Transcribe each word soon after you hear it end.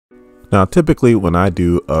Now, typically when I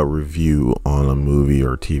do a review on a movie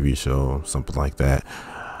or TV show, something like that,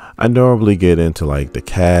 I normally get into like the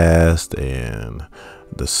cast and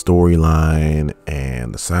the storyline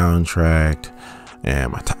and the soundtrack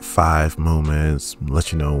and my top 5 moments,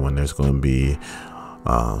 let you know when there's going to be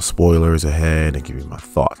spoilers ahead and give you my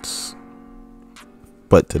thoughts.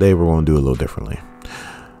 But today we're going to do it a little differently.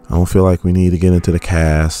 I don't feel like we need to get into the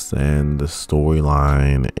cast and the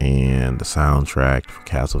storyline and the soundtrack for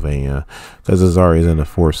Castlevania, because it's already in the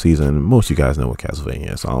 4th season. Most of you guys know what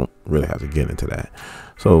Castlevania is, so I don't really have to get into that.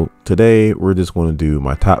 So today we're just going to do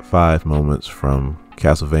my top 5 moments from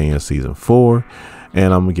Castlevania season 4,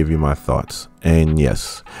 and I'm gonna give you my thoughts. And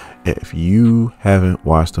yes, if you haven't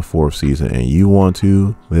watched the 4th season and you want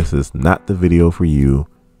to, this is not the video for you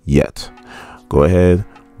yet. Go ahead,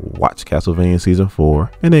 watch Castlevania season 4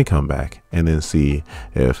 and then come back and then see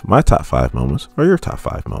if my top 5 moments are your top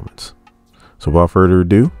 5 moments. So without further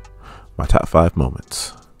ado, my top 5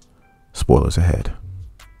 moments. Spoilers ahead.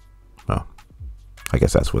 Well, I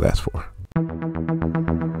guess that's what that's for.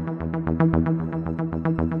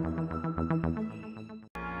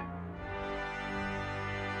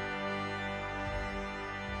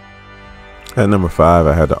 At number 5,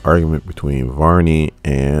 I had the argument between Varney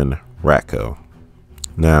and Ratko.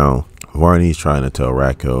 Now, Varney's trying to tell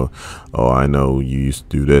Ratko, oh, I know you used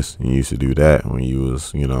to do this and you used to do that when you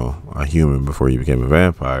was, you know, a human before you became a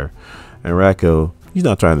vampire. And Ratko, he's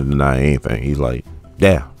not trying to deny anything. He's like,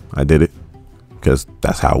 yeah, I did it, because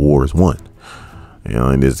that's how war is won. You know,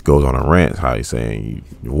 and this goes on a rant, how he's saying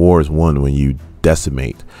war is won when you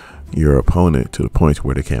decimate your opponent to the point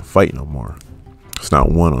where they can't fight no more. It's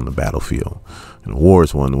not won on the battlefield. And war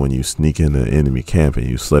is won when you sneak in the enemy camp and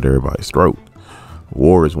you slit everybody's throat.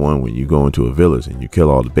 War is won when you go into a village and you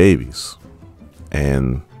kill all the babies.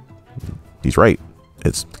 And he's right.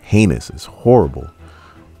 It's heinous. It's horrible.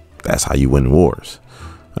 That's how you win wars.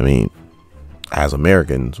 I mean, as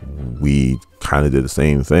Americans, we kind of did the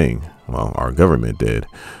same thing. Well, our government did.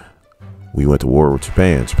 We went to war with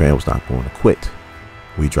Japan. Japan was not going to quit.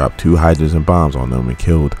 We dropped 2 hydrogen bombs on them and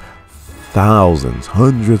killed thousands,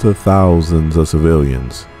 hundreds of thousands of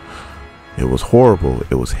civilians. It was horrible.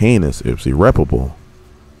 It was heinous. It was irreparable.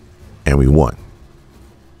 And we won.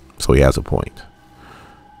 So he has a point.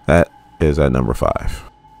 That is at number 5.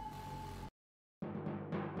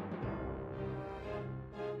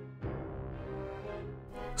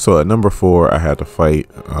 So at number 4, I had to fight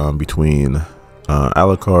between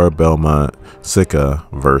Alucard, Belmont, Sypha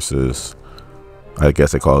versus, I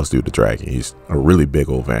guess they call this dude the dragon. He's a really big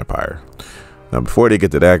old vampire. Now, before they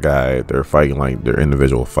get to that guy, they're fighting like their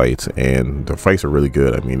individual fights, and the fights are really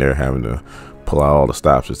good. I mean, they're having to pull out all the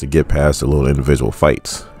stops just to get past the little individual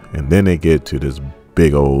fights. And then they get to this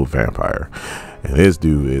big old vampire, and this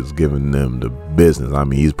dude is giving them the business. I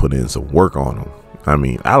mean, he's putting in some work on them. I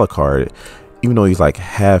mean, Alucard, even though he's like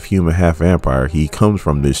half human, half vampire, he comes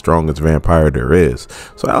from the strongest vampire there is.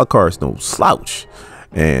 So Alucard's no slouch.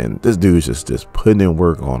 And this dude's just putting in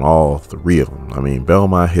work on all 3 of them. I mean,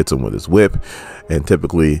 Belmont hits him with his whip, and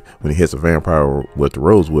typically when he hits a vampire with the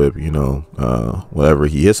rose whip, you know, whatever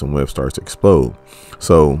he hits him with starts to explode.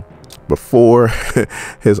 So before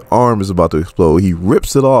his arm is about to explode, he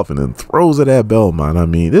rips it off and then throws it at Belmont. I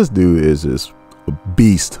mean, this dude is just a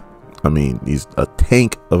beast. I mean, he's a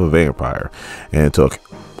tank of a vampire, and it took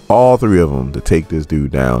all 3 of them to take this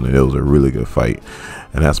dude down, and it was a really good fight.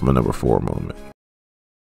 And that's my number 4 moment.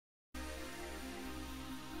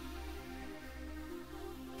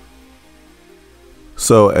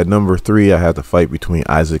 So at number 3, I had to fight between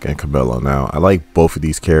Isaac and Camilla. Now, I like both of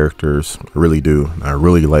these characters. I really do. I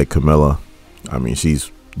really like Camilla. I mean,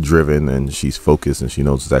 she's driven and she's focused and she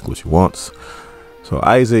knows exactly what she wants. So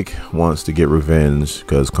Isaac wants to get revenge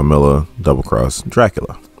because Camilla double-crossed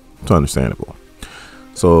Dracula. It's understandable.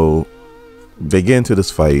 So they get into this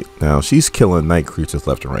fight. Now, she's killing night creatures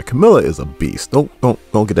left and right. Camilla is a beast. Don't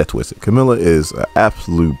get that twisted. Camilla is an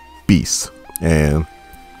absolute beast. And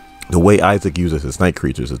the way Isaac uses his night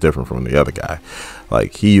creatures is different from the other guy.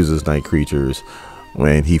 Like, he uses night creatures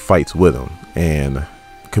when he fights with them, and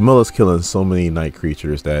Camilla's killing so many night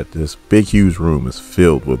creatures that this big huge room is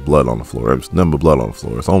filled with blood on the floor. There's nothing but blood on the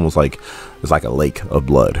floor. It's almost like it's like a lake of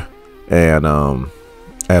blood. And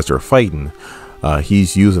as they're fighting,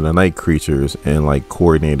 he's using the night creatures in like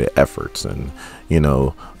coordinated efforts, and you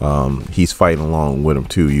know, he's fighting along with him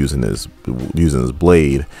too, using his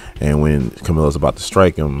blade. And when Camilla's about to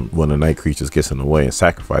strike him, one of the night creatures gets in the way and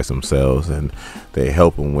sacrifice themselves, and they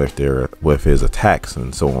help him with his attacks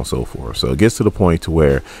and so on and so forth. So it gets to the point to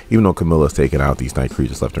where even though Camilla's taking out these night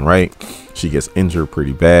creatures left and right, she gets injured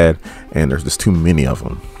pretty bad, and there's just too many of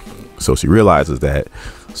them. So she realizes that.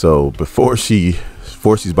 So before she's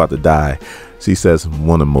about to die, she says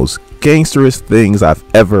one of the most gangsterous things I've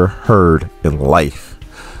ever heard in life.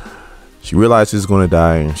 She realizes she's going to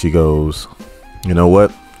die, and she goes, you know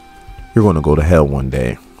what? You're going to go to hell one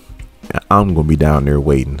day. And I'm going to be down there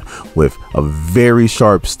waiting with a very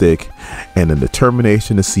sharp stick and a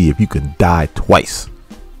determination to see if you can die twice.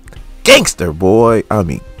 Gangster, boy. I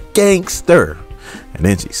mean, gangster. And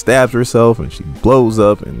then she stabs herself and she blows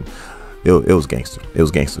up, and it was gangster. It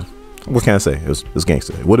was gangster. What can I say? It was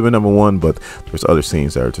gangster. It would have been number one, but there's other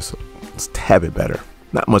scenes that are just a tad bit better.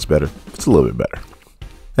 Not much better. It's a little bit better.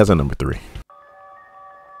 That's a number 3.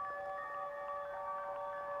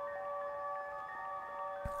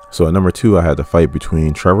 So at number 2, I had the fight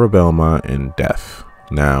between Trevor Belmont and Death.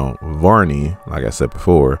 Now, Varney, like I said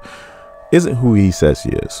before, isn't who he says he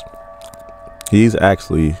is. He's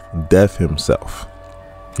actually Death himself.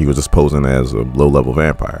 He was just posing as a low-level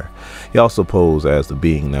vampire. He also posed as the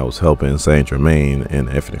being that was helping Saint Germain in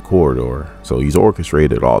the Infinite Corridor. So he's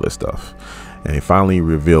orchestrated all this stuff. And he finally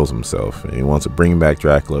reveals himself. And he wants to bring back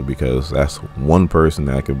Dracula because that's one person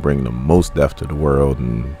that could bring the most death to the world.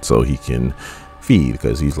 And so he can feed,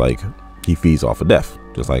 because he feeds off of death.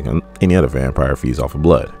 Just like any other vampire feeds off of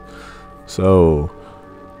blood. So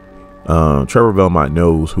Trevor Belmont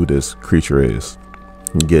knows who this creature is.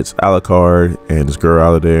 He gets Alucard and this girl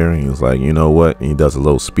out of there, and he's like, you know what? And he does a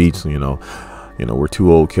little speech, you know, we're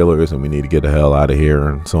 2 old killers and we need to get the hell out of here,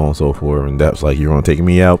 and so on and so forth. And Death's like, you're gonna take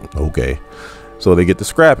me out? Okay. So they get to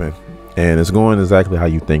scrapping, and it's going exactly how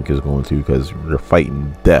you think it's going to, because you're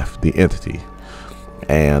fighting Death, the entity.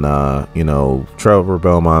 And you know, Trevor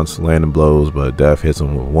Belmont's landing blows, but Death hits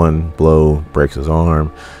him with one blow, breaks his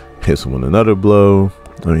arm, hits him with another blow.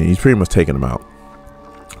 I mean, he's pretty much taking him out.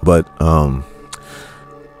 But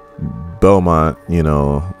Belmont, you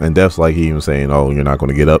know, and Death's like, he even saying, oh, you're not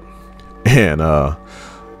going to get up. And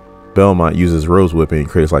Belmont uses Rose Whipping and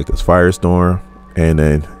creates like this firestorm. And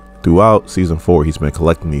then throughout season 4, he's been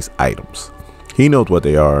collecting these items. He knows what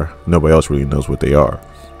they are. Nobody else really knows what they are.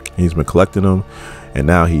 He's been collecting them, and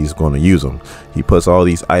now he's going to use them. He puts all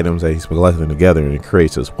these items that he's been collecting together, and he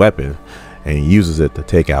creates this weapon, and he uses it to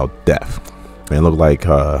take out Death. And it looked like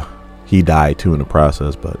he died too in the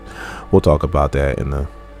process, but we'll talk about that in the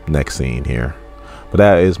next scene here. But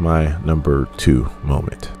that is my number 2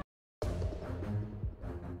 moment.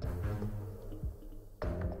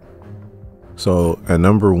 So at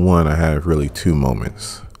number 1, I have really 2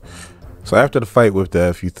 moments. So after the fight with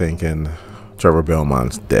Death, you're thinking Trevor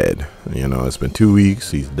Belmont's dead. You know, it's been 2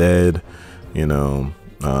 weeks, he's dead. You know,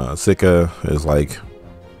 Sypha is like,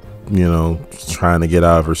 you know, trying to get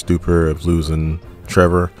out of her stupor of losing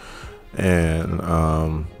Trevor. And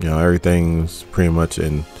you know, everything's pretty much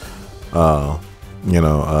in you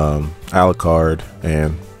know, Alucard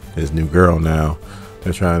and his new girl now.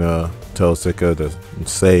 They're trying to tell Sypha to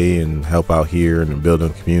stay and help out here and build a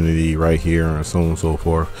community right here and so on and so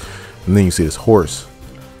forth. And then you see this horse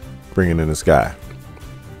bringing in this guy.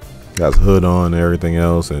 Got his hood on and everything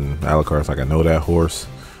else, and Alucard's like, I know that horse.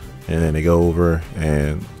 And then they go over,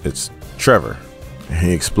 and it's Trevor. And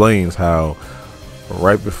he explains how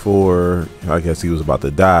right before, I guess he was about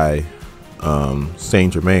to die,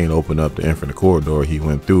 Saint Germain opened up the Infinite Corridor. He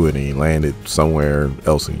went through it and he landed somewhere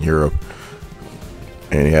else in Europe,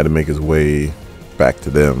 and he had to make his way back to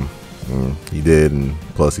them. And he did, and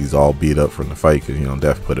plus he's all beat up from the fight because, you know,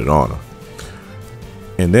 Death put it on him.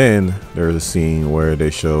 And then there's a scene where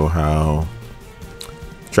they show how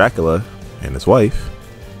Dracula and his wife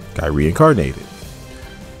got reincarnated.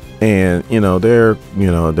 And they're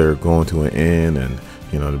going to an inn, and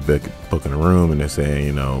they're booking a room, and they're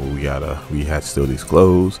saying, we had to steal these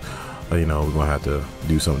clothes, we're gonna have to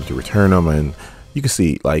do something to return them. And you can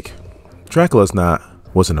see, like, Dracula's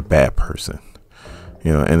wasn't a bad person,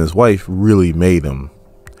 and his wife really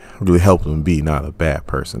helped him be not a bad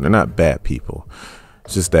person. They're not bad people.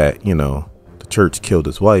 It's just that the church killed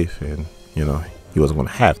his wife, and he wasn't going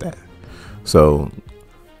to have that. So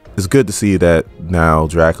it's good to see that now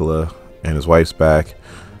Dracula and his wife's back.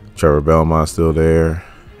 Trevor Belmont's still there,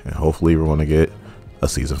 and hopefully we're going to get a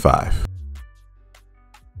season 5.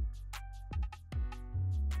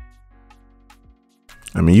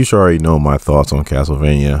 I mean, you should already know my thoughts on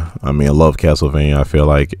Castlevania. I mean, I love Castlevania. I feel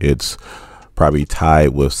like it's probably tied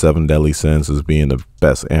with Seven Deadly Sins as being the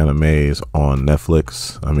best animes on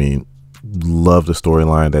Netflix. I mean, love the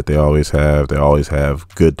storyline that they always have. They always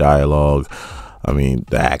have good dialogue. I mean,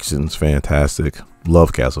 the action's fantastic.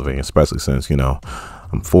 Love Castlevania, especially since,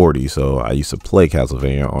 I'm 40, so I used to play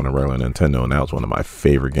Castlevania on a regular Nintendo, and that was one of my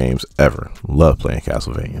favorite games ever. Love playing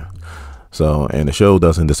Castlevania. So, and the show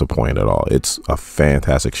doesn't disappoint at all. It's a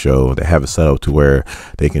fantastic show. They have it set up to where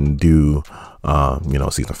they can do, you know,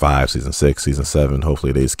 season 5, season 6, season 7.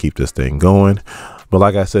 Hopefully they just keep this thing going. But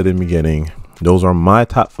like I said in the beginning, those are my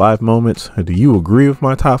top 5 moments. Do you agree with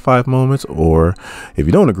my top 5 moments? Or if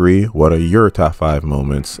you don't agree, what are your top 5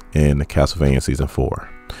 moments in Castlevania Season 4?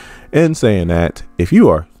 In saying that, if you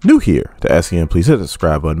are new here to SEM, please hit the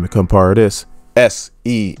subscribe button and become part of this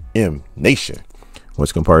SEM Nation.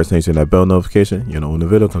 Once you become part of this nation, that bell notification, you know when the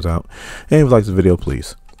video comes out. And if you like this video,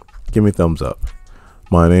 please give me a thumbs up.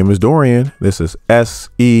 My name is Dorian. This is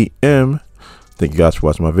SEM. Thank you guys for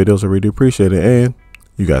watching my videos. I really do appreciate it. And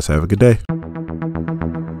you guys have a good day.